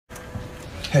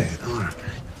Hey, Honor,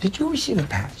 did you receive a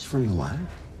patch from the lab?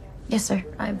 Yes, sir.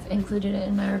 I've included it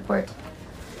in my report.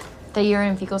 The urine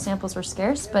and fecal samples were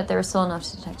scarce, but there was still enough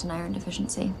to detect an iron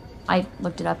deficiency. I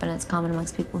looked it up, and it's common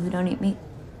amongst people who don't eat meat.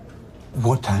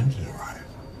 What time did it arrive?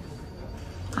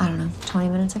 I don't know, 20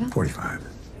 minutes ago? 45.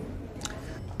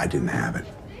 I didn't have it,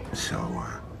 so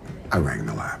I rang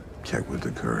the lab, checked with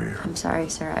the courier. I'm sorry,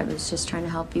 sir. I was just trying to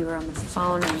help. You were on the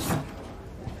phone and...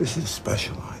 This is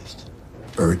specialized,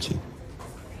 urgent,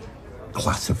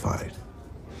 classified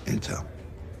intel.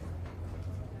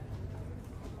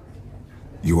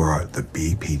 You are the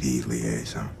BPD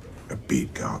liaison, a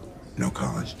beat cop, no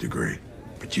college degree,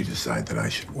 but you decide that I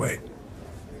should wait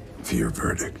for your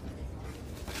verdict.